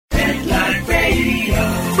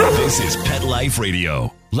This is Pet Life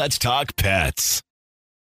Radio. Let's talk pets.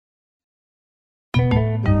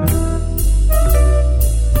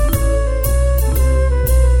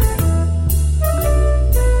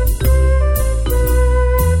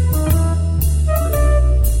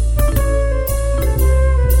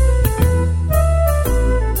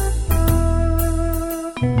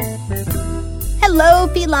 Hello,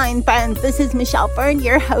 feline friends. This is Michelle Fern,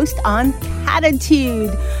 your host on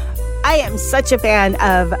Cattitude. I am such a fan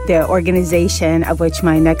of the organization of which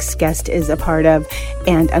my next guest is a part of,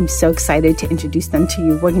 and I'm so excited to introduce them to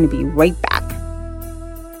you. We're going to be right back.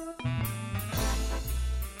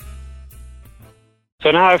 So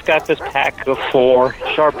now I've got this pack of 4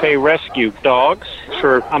 Shar-Pei rescue dogs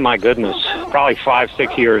for, oh my goodness, probably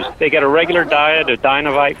 5-6 years. They get a regular diet of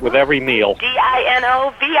Dinovite with every meal. DINOVITE.com.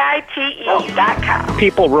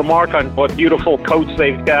 People remark on what beautiful coats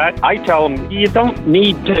they've got. I tell them, you don't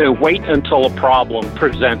need to wait until a problem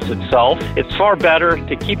presents itself. It's far better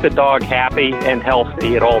to keep the dog happy and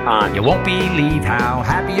healthy at all times. You won't believe how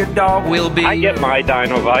happy your dog will be. I get my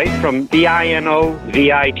Dinovite from DINOVITE.com.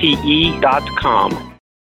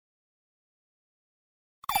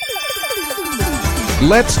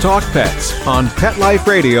 Let's Talk Pets on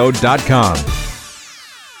PetLifeRadio.com.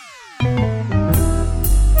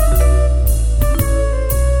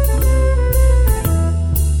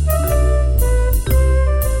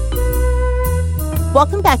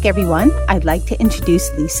 Welcome back, everyone. I'd like to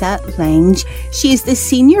introduce Lisa Lange. She is the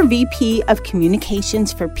Senior VP of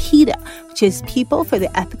Communications for PETA, which is People for the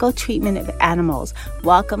Ethical Treatment of Animals.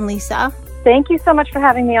 Welcome, Lisa. Thank you so much for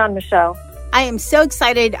having me on, Michelle. I am so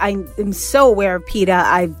excited. I am so aware of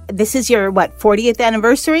PETA. This is your, 40th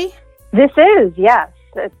anniversary? This is, yes.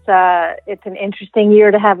 It's an interesting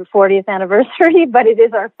year to have a 40th anniversary, but it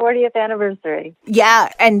is our 40th anniversary. Yeah,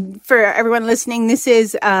 and for everyone listening, this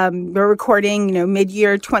is, we're recording,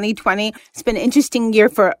 mid-year 2020. It's been an interesting year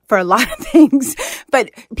for a lot of things,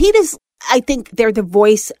 but PETA's, I think they're the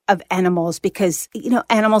voice of animals because,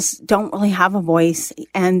 animals don't really have a voice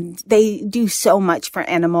and they do so much for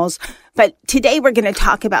animals. But today we're going to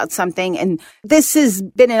talk about something, and this has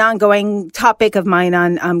been an ongoing topic of mine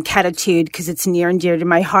on Cattitude because it's near and dear to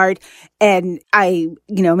my heart. And I'm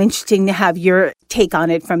interested to have your take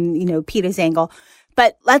on it from, PETA's angle.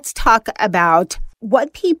 But let's talk about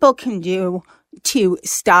what people can do to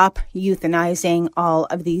stop euthanizing all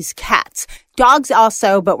of these cats. Dogs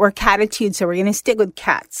also, but we're Cattitude, so we're going to stick with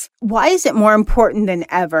cats. Why is it more important than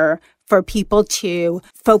ever for people to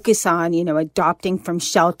focus on, adopting from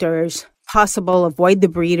shelters, avoid the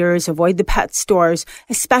breeders, avoid the pet stores,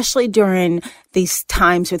 especially during these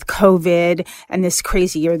times with COVID and this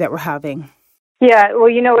crazy year that we're having? Yeah, well,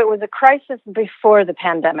 it was a crisis before the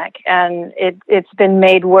pandemic, and it's been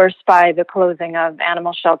made worse by the closing of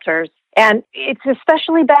animal shelters. And it's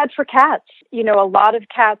especially bad for cats. A lot of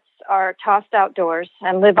cats are tossed outdoors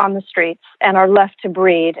and live on the streets and are left to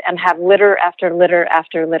breed and have litter after litter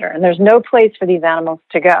after litter. And there's no place for these animals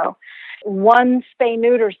to go. One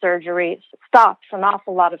spay-neuter surgery stops an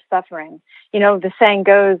awful lot of suffering. The saying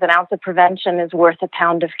goes, an ounce of prevention is worth a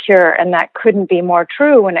pound of cure. And that couldn't be more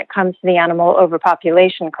true when it comes to the animal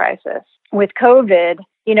overpopulation crisis. With COVID,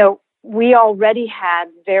 we already had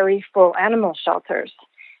very full animal shelters.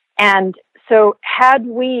 And so had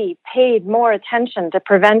we paid more attention to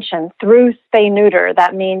prevention through spay-neuter,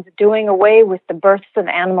 that means doing away with the births of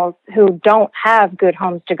animals who don't have good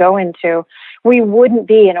homes to go into, we wouldn't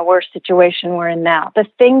be in a worse situation we're in now. The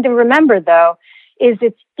thing to remember, though, is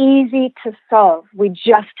it's easy to solve. We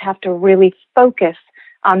just have to really focus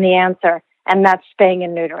on the answer, and that's spaying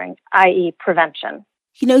and neutering, i.e. prevention.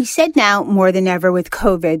 You said now more than ever with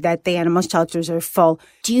COVID that the animal shelters are full.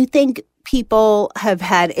 Do you think people have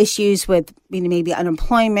had issues with maybe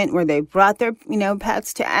unemployment where they brought their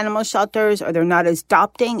pets to animal shelters, or they're not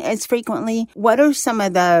adopting as frequently? What are some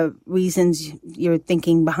of the reasons you're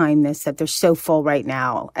thinking behind this, that they're so full right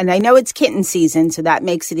now? And I know it's kitten season, so that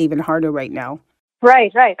makes it even harder right now.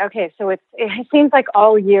 Right. Okay, so it seems like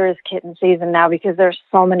all year is kitten season now because there's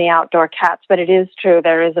so many outdoor cats, but it is true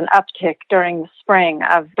there is an uptick during the spring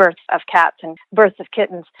of births of cats and births of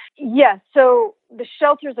kittens. Yes, so the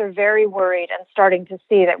shelters are very worried and starting to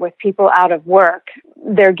see that with people out of work,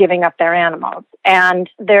 they're giving up their animals. And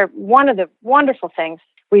one of the wonderful things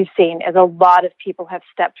we've seen is a lot of people have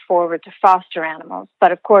stepped forward to foster animals.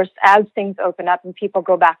 But of course, as things open up and people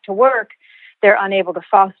go back to work, they're unable to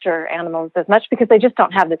foster animals as much because they just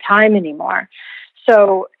don't have the time anymore.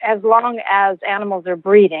 So as long as animals are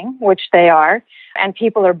breeding, which they are, and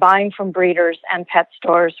people are buying from breeders and pet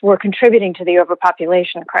stores, we're contributing to the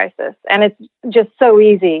overpopulation crisis. And it's just so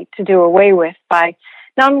easy to do away with by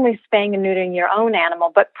not only spaying and neutering your own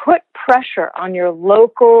animal, but put pressure on your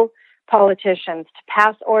local politicians to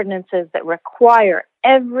pass ordinances that require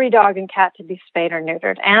every dog and cat to be spayed or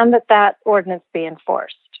neutered, and that ordinance be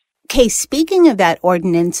enforced. Okay, speaking of that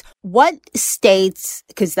ordinance, what states,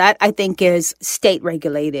 because that I think is state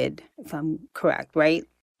regulated, if I'm correct, right?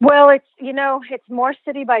 Well, it's more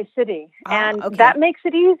city by city, and that makes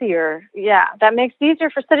it easier. Yeah, that makes it easier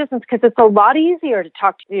for citizens because it's a lot easier to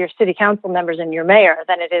talk to your city council members and your mayor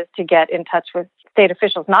than it is to get in touch with state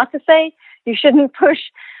officials. Not to say you shouldn't push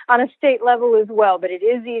on a state level as well, but it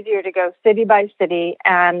is easier to go city by city,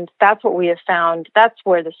 and that's what we have found. That's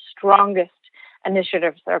where the strongest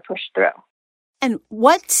initiatives are pushed through. And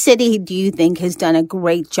what city do you think has done a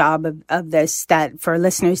great job of this, that for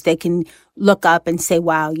listeners, they can look up and say,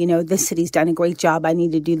 wow, this city's done a great job. I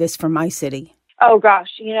need to do this for my city? Oh, gosh.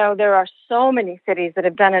 There are so many cities that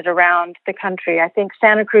have done it around the country. I think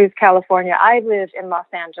Santa Cruz, California, I live in Los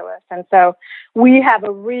Angeles. And so we have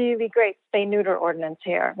a really great spay-neuter ordinance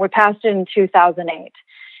here. We passed it in 2008.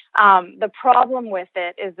 The problem with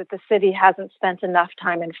it is that the city hasn't spent enough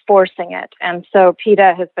time enforcing it. And so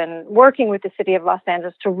PETA has been working with the city of Los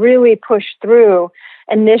Angeles to really push through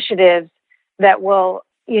initiatives that will,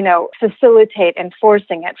 facilitate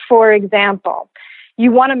enforcing it. For example,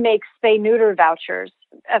 you want to make spay-neuter vouchers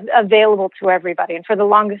available to everybody. And for the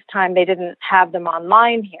longest time, they didn't have them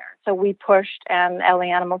online here. So we pushed, and LA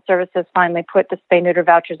Animal Services finally put the spay-neuter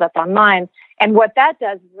vouchers up online. And what that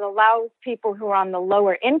does is it allows people who are on the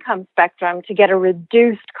lower income spectrum to get a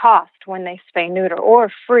reduced cost when they spay-neuter, or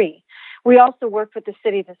free. We also worked with the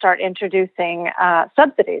city to start introducing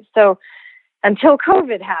subsidies. So until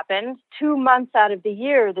COVID happened, 2 months out of the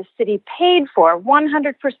year, the city paid for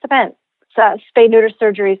 100% spay-neuter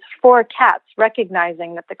surgeries for cats,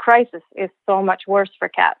 recognizing that the crisis is so much worse for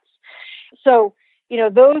cats. So,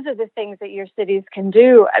 those are the things that your cities can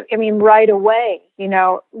do. Right away,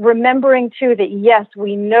 remembering too that, yes,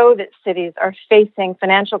 we know that cities are facing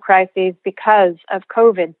financial crises because of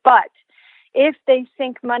COVID, but if they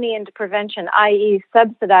sink money into prevention, i.e.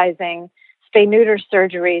 subsidizing spay-neuter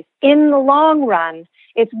surgeries, in the long run,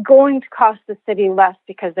 it's going to cost the city less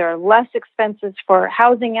because there are less expenses for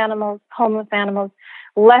housing animals, homeless animals,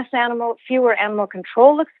 fewer animal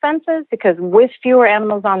control expenses, because with fewer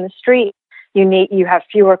animals on the street, you have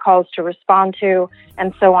fewer calls to respond to,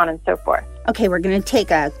 and so on and so forth. Okay, we're going to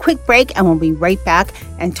take a quick break, and we'll be right back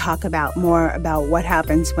and talk more about what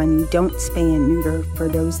happens when you don't spay and neuter, for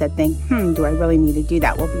those that think, do I really need to do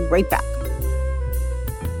that? We'll be right back.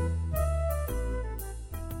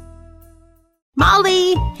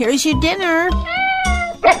 Molly, here's your dinner.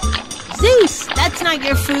 Zeus, that's not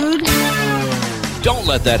your food. Don't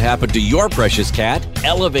let that happen to your precious cat.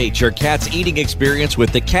 Elevate your cat's eating experience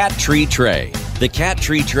with the Cat Tree Tray. The Cat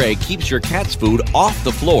Tree Tray keeps your cat's food off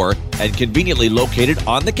the floor and conveniently located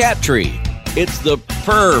on the cat tree. It's the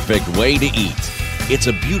perfect way to eat. It's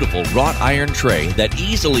a beautiful wrought iron tray that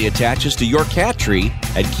easily attaches to your cat tree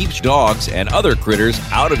and keeps dogs and other critters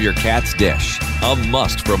out of your cat's dish. A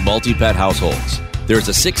must for multi-pet households. There's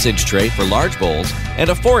a 6-inch tray for large bowls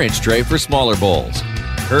and a 4-inch tray for smaller bowls.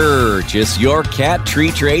 Purchase your Cat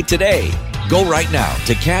Tree Tray today. Go right now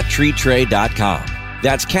to cattreetray.com.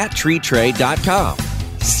 That's cattreetray.com.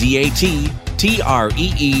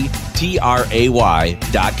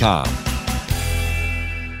 CATTREETRAY.com.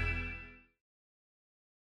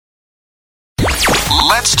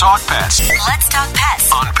 Let's talk pets. Let's talk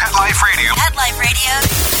pets On Pet Life Radio. Pet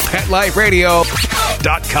Life Radio.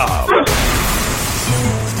 PetLifeRadio.com.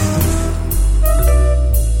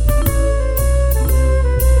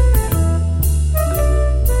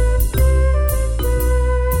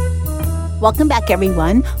 Welcome back,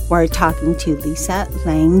 everyone. We're talking to Lisa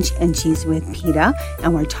Lange, and she's with PETA,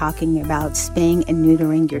 and we're talking about spaying and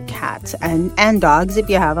neutering your cats and dogs, if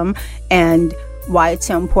you have them, and why it's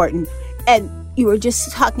so important. And you were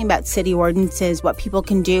just talking about city ordinances, what people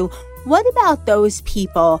can do. What about those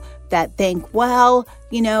people that think, well,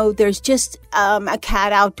 there's just a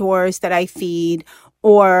cat outdoors that I feed,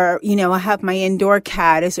 or, I have my indoor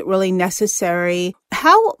cat. Is it really necessary?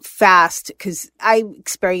 How fast, because I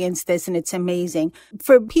experienced this and it's amazing,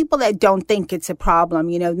 for people that don't think it's a problem,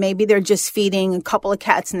 maybe they're just feeding a couple of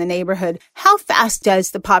cats in the neighborhood. How fast does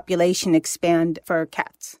the population expand for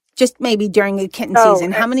cats? Just maybe during a kitten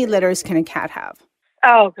season, how many litters can a cat have?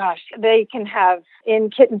 Oh, gosh. They can have, in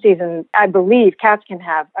kitten season, I believe cats can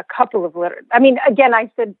have a couple of litters. Again, I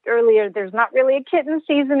said earlier, there's not really a kitten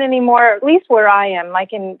season anymore, at least where I am.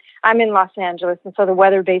 I'm in Los Angeles, and so the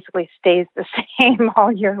weather basically stays the same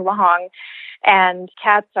all year long. And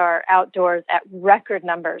cats are outdoors at record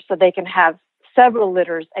numbers, so they can have several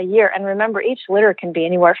litters a year. And remember, each litter can be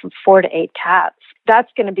anywhere from 4 to 8 cats.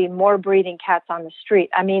 That's going to be more breeding cats on the street.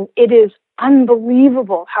 I mean, it is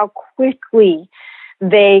unbelievable how quickly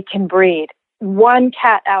they can breed. One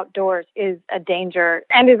cat outdoors is a danger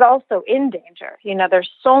and is also in danger. You know,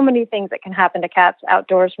 there's so many things that can happen to cats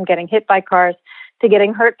outdoors, from getting hit by cars to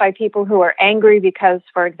getting hurt by people who are angry because,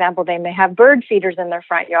 for example, they may have bird feeders in their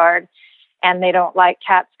front yard and they don't like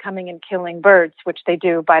cats coming and killing birds, which they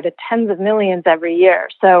do by the tens of millions every year.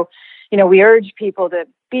 So, you know, we urge people to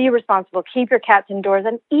be responsible, keep your cats indoors.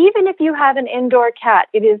 And even if you have an indoor cat,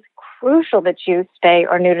 it is crucial that you spay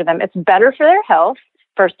or neuter them. It's better for their health.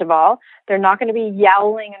 First of all, they're not going to be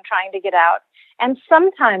yowling and trying to get out. And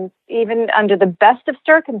sometimes, even under the best of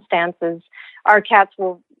circumstances, our cats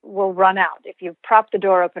will run out. If you prop the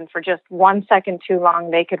door open for just 1 second too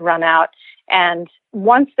long, they could run out. And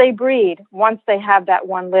once they breed, once they have that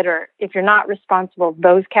one litter, if you're not responsible,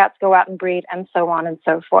 those cats go out and breed, and so on and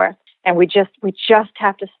so forth. And we just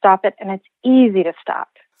have to stop it, and it's easy to stop.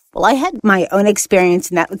 Well, I had my own experience,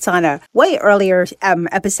 and that was on a way earlier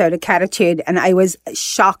episode of Cattitude, and I was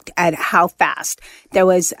shocked at how fast. There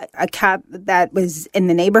was a cat that was in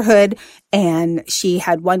the neighborhood, and she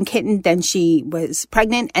had one kitten, then she was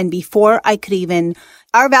pregnant, and before I could even,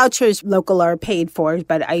 our vouchers local are paid for,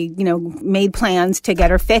 but I, made plans to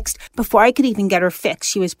get her fixed. Before I could even get her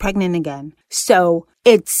fixed, she was pregnant again. So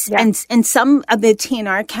it's, and some of the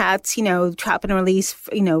TNR cats, trap and release,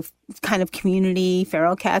 kind of community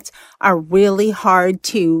feral cats are really hard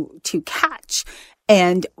to catch.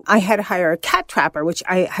 And I had to hire a cat trapper, which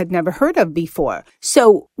I had never heard of before.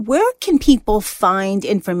 So where can people find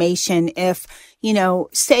information if,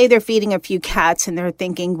 say they're feeding a few cats and they're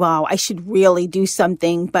thinking, wow, I should really do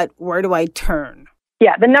something, but where do I turn?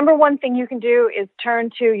 Yeah, the number one thing you can do is turn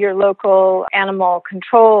to your local animal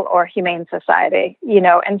control or humane society,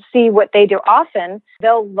 and see what they do. Often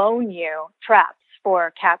they'll loan you traps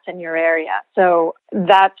for cats in your area. So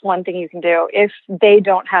that's one thing you can do. If they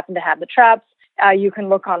don't happen to have the traps, you can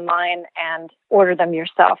look online and order them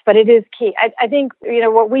yourself. But it is key. I think,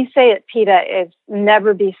 what we say at PETA is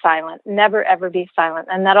never be silent, never, ever be silent.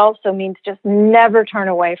 And that also means just never turn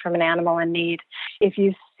away from an animal in need. If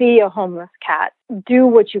you see a homeless cat, do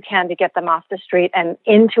what you can to get them off the street and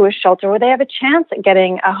into a shelter where they have a chance at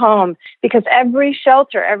getting a home. Because every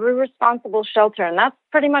shelter, every responsible shelter, and that's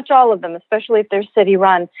pretty much all of them, especially if they're city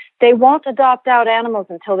run, they won't adopt out animals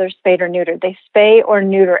until they're spayed or neutered. They spay or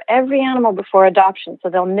neuter every animal before adoption, so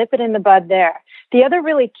they'll nip it in the bud there. The other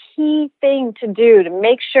really key thing to do to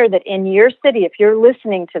make sure that in your city, if you're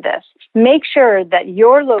listening to this, make sure that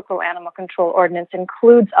your local animal control ordinance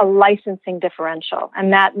includes a licensing differential.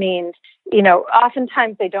 And that means,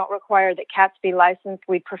 oftentimes they don't require that cats be licensed.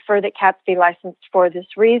 We prefer that cats be licensed for this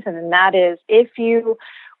reason. And that is, if you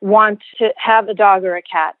want to have a dog or a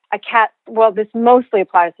cat, well, this mostly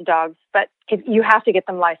applies to dogs, but if you have to get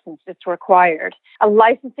them licensed, it's required. A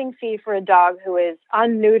licensing fee for a dog who is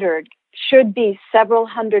unneutered should be several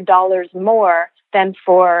 $100s more than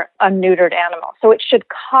for a neutered animal. So it should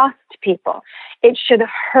cost people. It should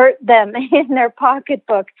hurt them in their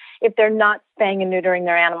pocketbook if they're not spaying and neutering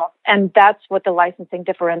their animals. And that's what the licensing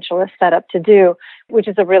differential is set up to do, which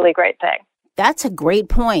is a really great thing. That's a great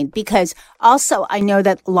point, because also I know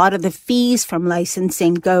that a lot of the fees from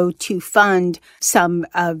licensing go to fund some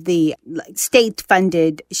of the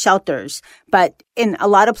state-funded shelters. But in a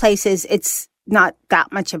lot of places, it's not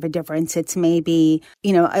that much of a difference. It's maybe,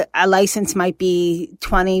 a license might be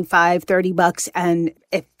 $25, $30, and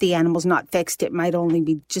if the animal's not fixed, it might only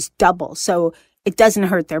be just double. So it doesn't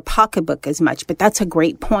hurt their pocketbook as much. But that's a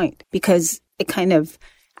great point, because it kind of,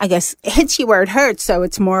 I guess, hits you where it hurts. So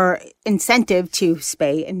it's more incentive to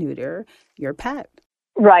spay and neuter your pet.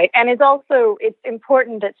 Right. And it's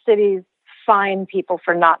important that cities fine people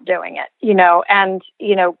for not doing it,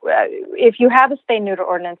 if you have a spay-neuter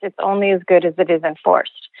ordinance, it's only as good as it is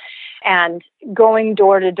enforced. And going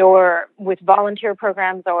door to door with volunteer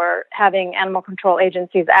programs or having animal control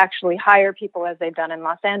agencies actually hire people, as they've done in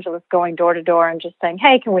Los Angeles, going door to door and just saying,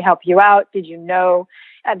 hey, can we help you out? Did you know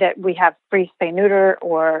that we have free spay-neuter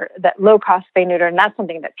or that low-cost spay-neuter? And that's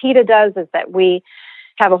something that PETA does, is that we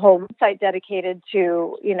have a whole website dedicated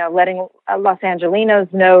to, letting Los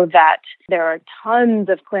Angelinos know that there are tons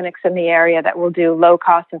of clinics in the area that will do low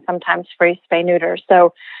cost and sometimes free spay neuter.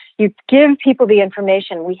 So you give people the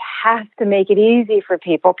information. We have to make it easy for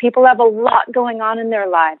people. People have a lot going on in their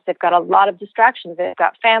lives. They've got a lot of distractions. They've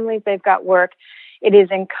got families. They've got work. It is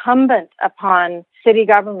incumbent upon city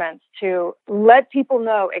governments to let people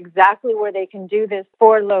know exactly where they can do this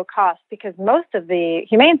for low cost, because most of the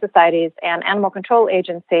humane societies and animal control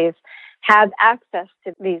agencies, have access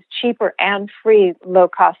to these cheaper and free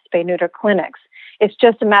low-cost spay-neuter clinics. It's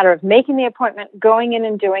just a matter of making the appointment, going in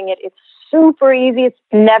and doing it. It's super easy. It's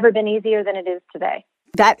never been easier than it is today.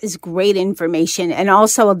 That is great information. And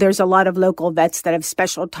also there's a lot of local vets that have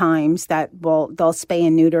special times that they'll spay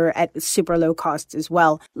and neuter at super low cost as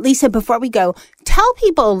well. Lisa, before we go, tell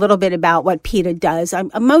people a little bit about what PETA does.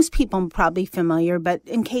 Most people are probably familiar, but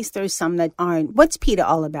in case there's some that aren't, what's PETA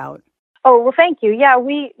all about? Oh, well, thank you. Yeah,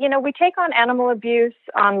 we take on animal abuse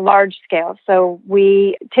on large scale. So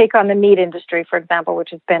we take on the meat industry, for example,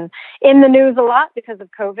 which has been in the news a lot because of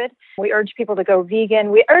COVID. We urge people to go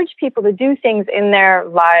vegan. We urge people to do things in their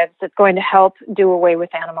lives that's going to help do away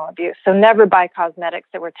with animal abuse. So never buy cosmetics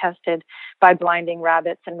that were tested by blinding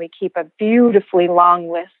rabbits. And we keep a beautifully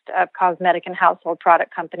long list of cosmetic and household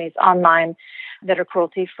product companies online that are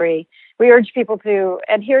cruelty-free. We urge people to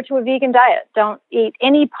adhere to a vegan diet. Don't eat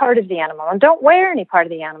any part of the animal and don't wear any part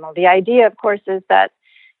of the animal. The idea, of course, is that,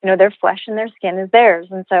 their flesh and their skin is theirs.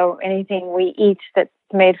 And so anything we eat that's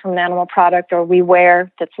made from an animal product or we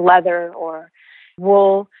wear that's leather or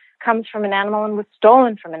wool comes from an animal and was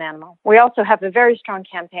stolen from an animal. We also have a very strong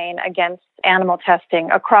campaign against animal testing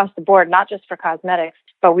across the board, not just for cosmetics,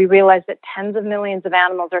 but we realize that tens of millions of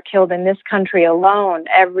animals are killed in this country alone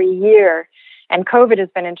every year. And COVID has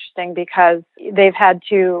been interesting because they've had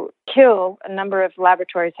to kill, a number of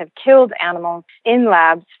laboratories have killed animals in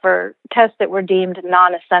labs for tests that were deemed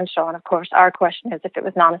non-essential. And of course, our question is, if it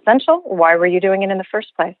was non-essential, why were you doing it in the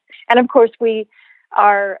first place? And of course, we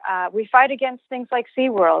fight against things like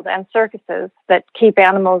SeaWorld and circuses that keep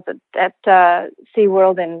animals at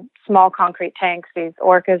SeaWorld in small concrete tanks. These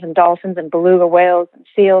orcas and dolphins and beluga whales and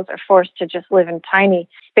seals are forced to just live in tiny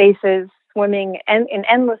spaces, swimming in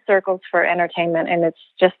endless circles for entertainment, and it's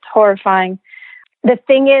just horrifying. The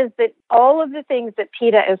thing is that all of the things that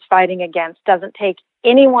PETA is fighting against doesn't take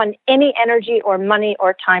anyone any energy or money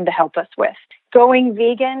or time to help us with. Going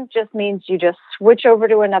vegan just means you just switch over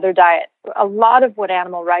to another diet. A lot of what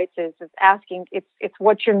animal rights is asking, it's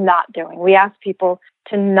what you're not doing. We ask people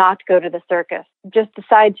to not go to the circus. Just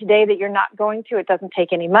decide today that you're not going to. It doesn't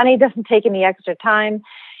take any money, doesn't take any extra time.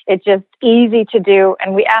 It's just easy to do.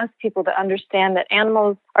 And we ask people to understand that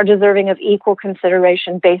animals are deserving of equal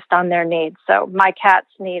consideration based on their needs. So my cats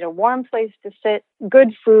need a warm place to sit,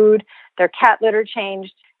 good food, their cat litter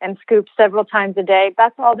changed and scooped several times a day.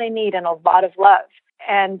 That's all they need, and a lot of love.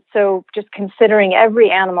 And so just considering every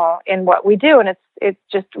animal in what we do, and it's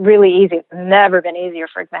just really easy. It's never been easier,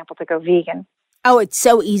 for example, to go vegan. Oh, it's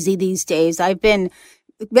so easy these days. I've been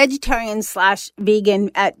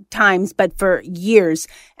vegetarian/vegan at times, but for years.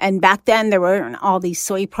 And back then there weren't all these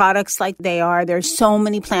soy products like they are. There's so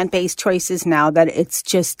many plant-based choices now that it's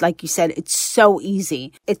just, like you said, it's so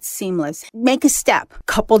easy. It's seamless. Make a step,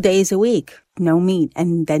 couple days a week, no meat,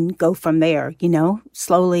 and then go from there,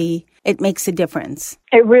 slowly. It makes a difference.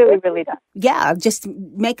 It really, really does. Yeah, just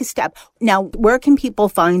make a step. Now, where can people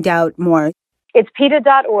find out more? It's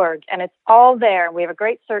PETA.org, and it's all there. We have a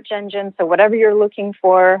great search engine, so whatever you're looking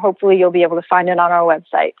for, hopefully you'll be able to find it on our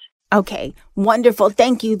website. Okay, wonderful.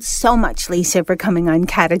 Thank you so much, Lisa, for coming on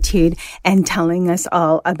Cattitude and telling us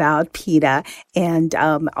all about PETA and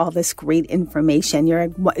all this great information.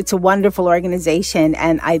 It's a wonderful organization,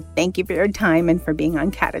 and I thank you for your time and for being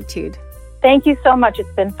on Cattitude. Thank you so much.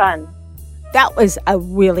 It's been fun. That was a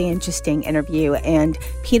really interesting interview, and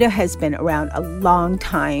PETA has been around a long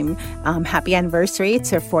time. Happy anniversary. It's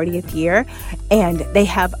their 40th year, and they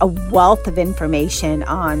have a wealth of information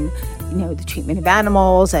on, the treatment of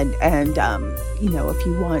animals and if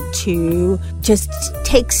you want to just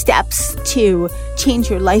take steps to change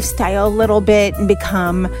your lifestyle a little bit and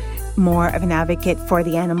become more of an advocate for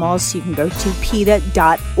the animals, you can go to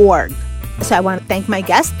PETA.org. So I want to thank my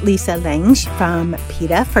guest, Lisa Lange from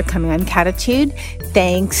PETA, for coming on Cattitude.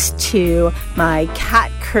 Thanks to my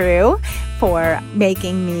cat crew for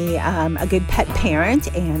making me a good pet parent,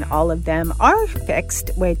 and all of them are fixed,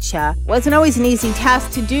 which wasn't always an easy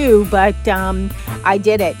task to do, but I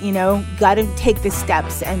did it, got to take the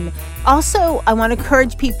steps. And also, I want to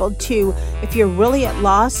encourage people to, if you're really at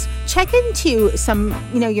loss, check into some,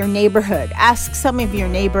 your neighborhood. Ask some of your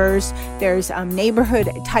neighbors. There's neighborhood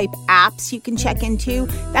type apps you can check into.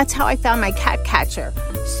 That's how I found my cat catcher.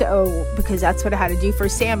 So, because that's what I had to do for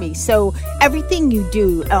Sammy. So everything you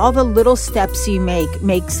do, all the little steps you make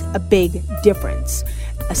makes a big difference.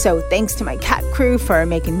 So thanks to my cat crew for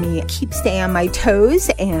making me stay on my toes,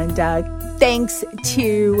 and thanks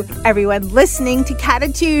to everyone listening to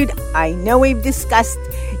Cattitude. I know we've discussed,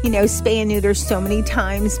 spay and neuter so many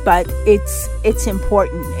times, but it's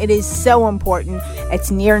important. It is so important.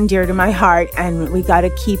 It's near and dear to my heart, and we got to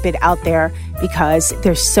keep it out there because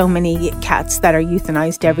there's so many cats that are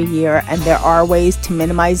euthanized every year, and there are ways to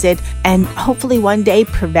minimize it and hopefully one day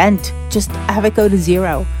prevent, just have it go to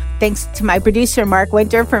zero. Thanks to my producer, Mark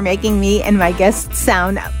Winter, for making me and my guests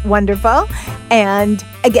sound wonderful. And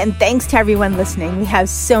again, thanks to everyone listening. We have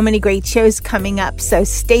so many great shows coming up, so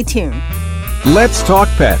stay tuned. Let's Talk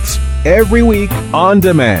Pets, every week on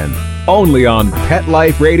demand, only on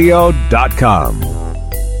PetLifeRadio.com.